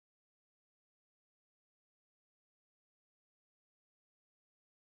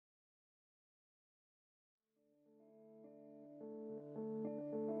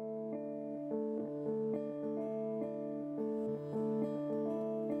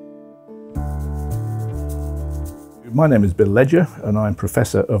My name is Bill Ledger and I'm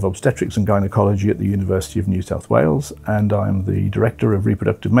Professor of Obstetrics and Gynaecology at the University of New South Wales, and I'm the Director of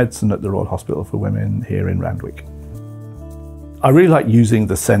Reproductive Medicine at the Royal Hospital for Women here in Randwick. I really like using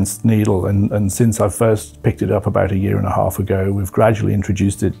the sensed needle, and since I first picked it up about 1.5 years ago, we've gradually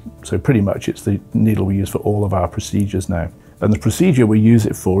introduced it, so pretty much it's the needle we use for all of our procedures now. And the procedure we use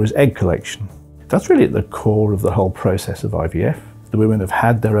it for is egg collection. That's really at the core of the whole process of IVF. The women have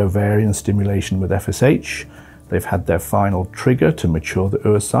had their ovarian stimulation with FSH, they've had their final trigger to mature the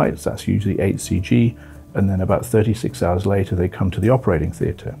oocytes, that's usually HCG, and then about 36 hours later they come to the operating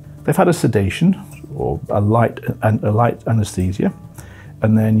theatre. They've had a sedation, or a light anesthesia,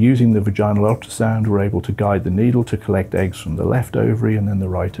 and then using the vaginal ultrasound we're able to guide the needle to collect eggs from the left ovary and then the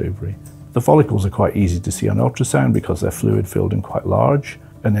right ovary. The follicles are quite easy to see on ultrasound because they're fluid filled and quite large,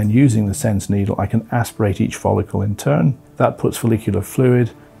 and then using the sense needle I can aspirate each follicle in turn. That puts follicular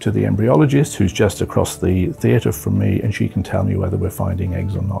fluid to the embryologist who's just across the theatre from me, and she can tell me whether we're finding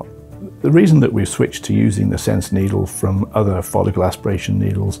eggs or not. The reason that we've switched to using the sense needle from other follicle aspiration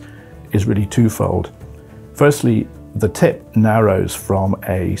needles is really twofold. Firstly, the tip narrows from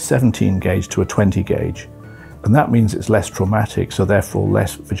a 17 gauge to a 20 gauge, and that means it's less traumatic, so therefore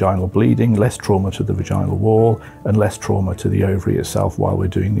less vaginal bleeding, less trauma to the vaginal wall, and less trauma to the ovary itself while we're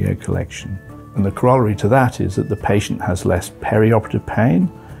doing the egg collection. And the corollary to that is that the patient has less perioperative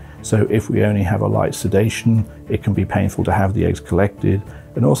pain. So if we only have a light sedation, it can be painful to have the eggs collected.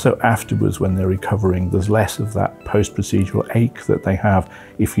 And also afterwards, when they're recovering, there's less of that post-procedural ache that they have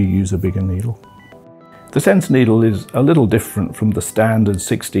if you use a bigger needle. The sense needle is a little different from the standard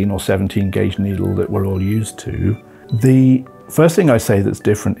 16 or 17 gauge needle that we're all used to. The first thing I say that's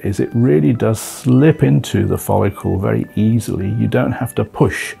different is it really does slip into the follicle very easily. You don't have to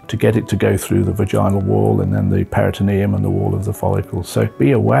push to get it to go through the vaginal wall and then the peritoneum and the wall of the follicle. So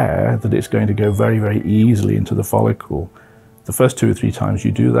be aware that it's going to go very, very easily into the follicle. The first 2 or 3 times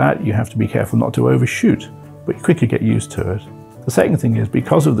you do that, you have to be careful not to overshoot, but you quickly get used to it. The second thing is,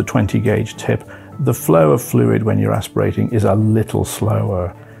 because of the 20 gauge tip, the flow of fluid when you're aspirating is a little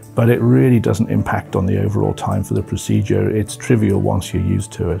slower, but it really doesn't impact on the overall time for the procedure. It's trivial once you're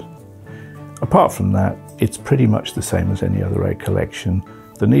used to it. Apart from that, it's pretty much the same as any other egg collection.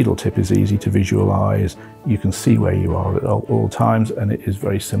 The needle tip is easy to visualize. You can see where you are at all times, and it is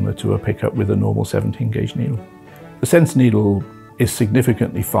very similar to a pickup with a normal 17 gauge needle. The sense needle is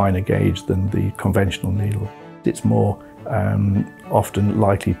significantly finer gauge than the conventional needle. It's more often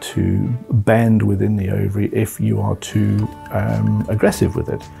likely to bend within the ovary if you are too aggressive with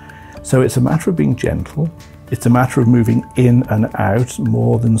it. So it's a matter of being gentle. It's a matter of moving in and out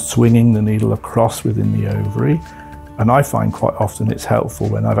more than swinging the needle across within the ovary. And I find quite often it's helpful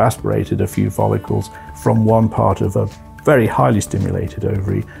when I've aspirated a few follicles from one part of a very highly stimulated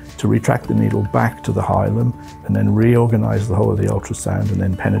ovary to retract the needle back to the hilum and then reorganize the whole of the ultrasound and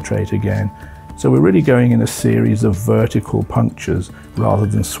then penetrate again. So we're really going in a series of vertical punctures rather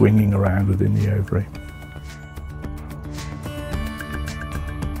than swinging around within the ovary.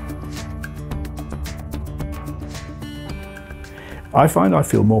 I find I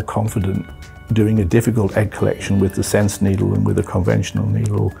feel more confident doing a difficult egg collection with the sense needle than with a conventional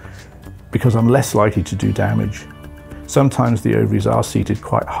needle because I'm less likely to do damage. Sometimes the ovaries are seated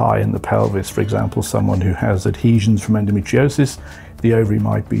quite high in the pelvis. For example, someone who has adhesions from endometriosis, the ovary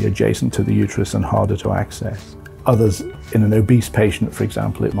might be adjacent to the uterus and harder to access. Others, in an obese patient, for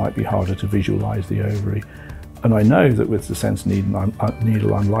example, it might be harder to visualize the ovary. And I know that with the sense needle,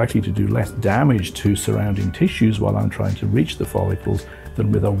 I'm likely to do less damage to surrounding tissues while I'm trying to reach the follicles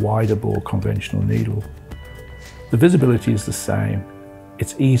than with a wider bore conventional needle. The visibility is the same.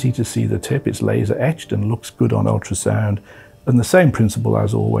 It's easy to see the tip, it's laser etched and looks good on ultrasound. And the same principle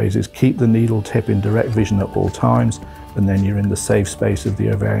as always is keep the needle tip in direct vision at all times, and then you're in the safe space of the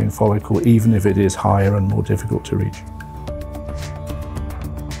ovarian follicle, even if it is higher and more difficult to reach.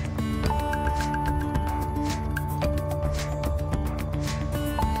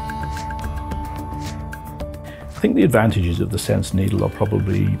 I think the advantages of the sense needle are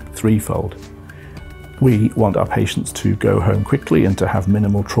probably threefold. We want our patients to go home quickly and to have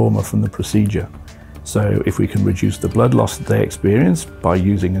minimal trauma from the procedure. So if we can reduce the blood loss that they experience by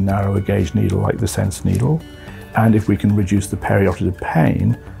using a narrower gauge needle like the sense needle, and if we can reduce the perioperative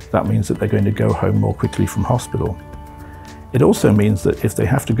pain, that means that they're going to go home more quickly from hospital. It also means that if they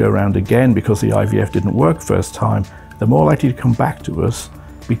have to go around again because the IVF didn't work first time, they're more likely to come back to us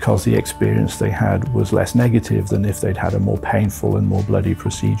because the experience they had was less negative than if they'd had a more painful and more bloody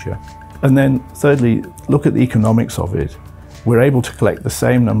procedure. And then thirdly, look at the economics of it. we're able to collect the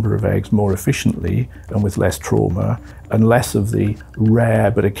same number of eggs more efficiently and with less trauma and less of the rare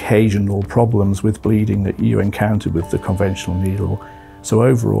but occasional problems with bleeding that you encounter with the conventional needle. So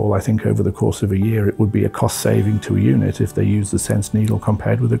overall, I think over the course of a year, it would be a cost saving to a unit if they use the sense needle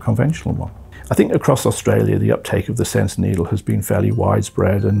compared with a conventional one. I think across Australia, the uptake of the sense needle has been fairly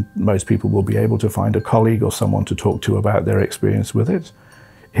widespread, and most people will be able to find a colleague or someone to talk to about their experience with it.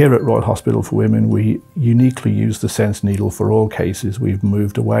 Here at Royal Hospital for Women, we uniquely use the sense needle for all cases. We've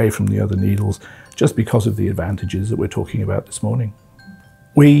moved away from the other needles just because of the advantages that we're talking about this morning.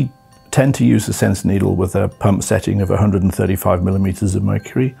 We tend to use the sense needle with a pump setting of 135 millimeters of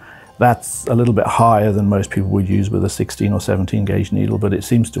mercury. That's a little bit higher than most people would use with a 16 or 17 gauge needle, but it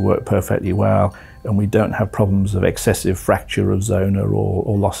seems to work perfectly well, and we don't have problems of excessive fracture of zona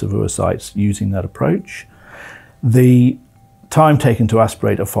or loss of oocytes using that approach. The time taken to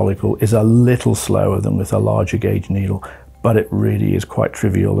aspirate a follicle is a little slower than with a larger gauge needle, but it really is quite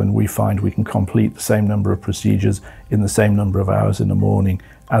trivial, and we find we can complete the same number of procedures in the same number of hours in the morning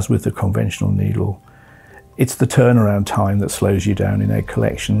as with the conventional needle. It's the turnaround time that slows you down in egg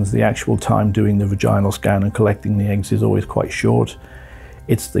collections. The actual time doing the vaginal scan and collecting the eggs is always quite short.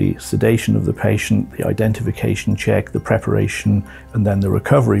 It's the sedation of the patient, the identification check, the preparation, and then the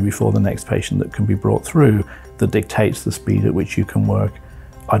recovery before the next patient that can be brought through that dictates the speed at which you can work.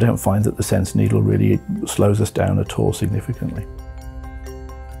 I don't find that the sense needle really slows us down at all significantly.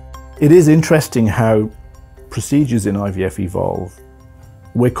 It is interesting how procedures in IVF evolve.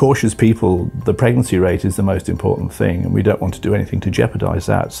 We're cautious people. The pregnancy rate is the most important thing, and we don't want to do anything to jeopardize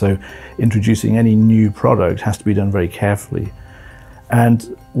that. So introducing any new product has to be done very carefully.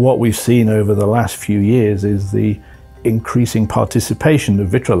 And what we've seen over the last few years is the increasing participation of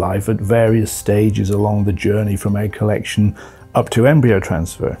Vitrolife at various stages along the journey from egg collection up to embryo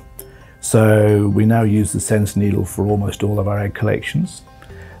transfer. So we now use the sense needle for almost all of our egg collections.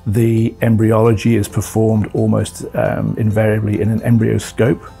 The embryology is performed almost invariably in an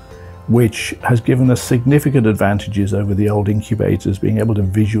embryoscope, which has given us significant advantages over the old incubators, being able to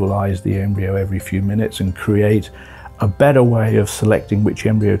visualize the embryo every few minutes and create a better way of selecting which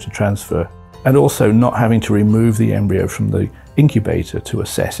embryo to transfer, and also not having to remove the embryo from the incubator to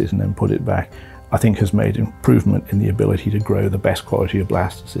assess it and then put it back, I think has made improvement in the ability to grow the best quality of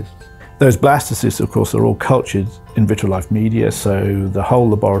blastocysts. Those blastocysts, of course, are all cultured in Vitrolife media, so the whole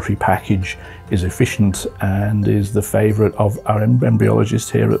laboratory package is efficient and is the favourite of our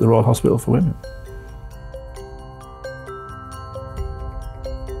embryologists here at the Royal Hospital for Women.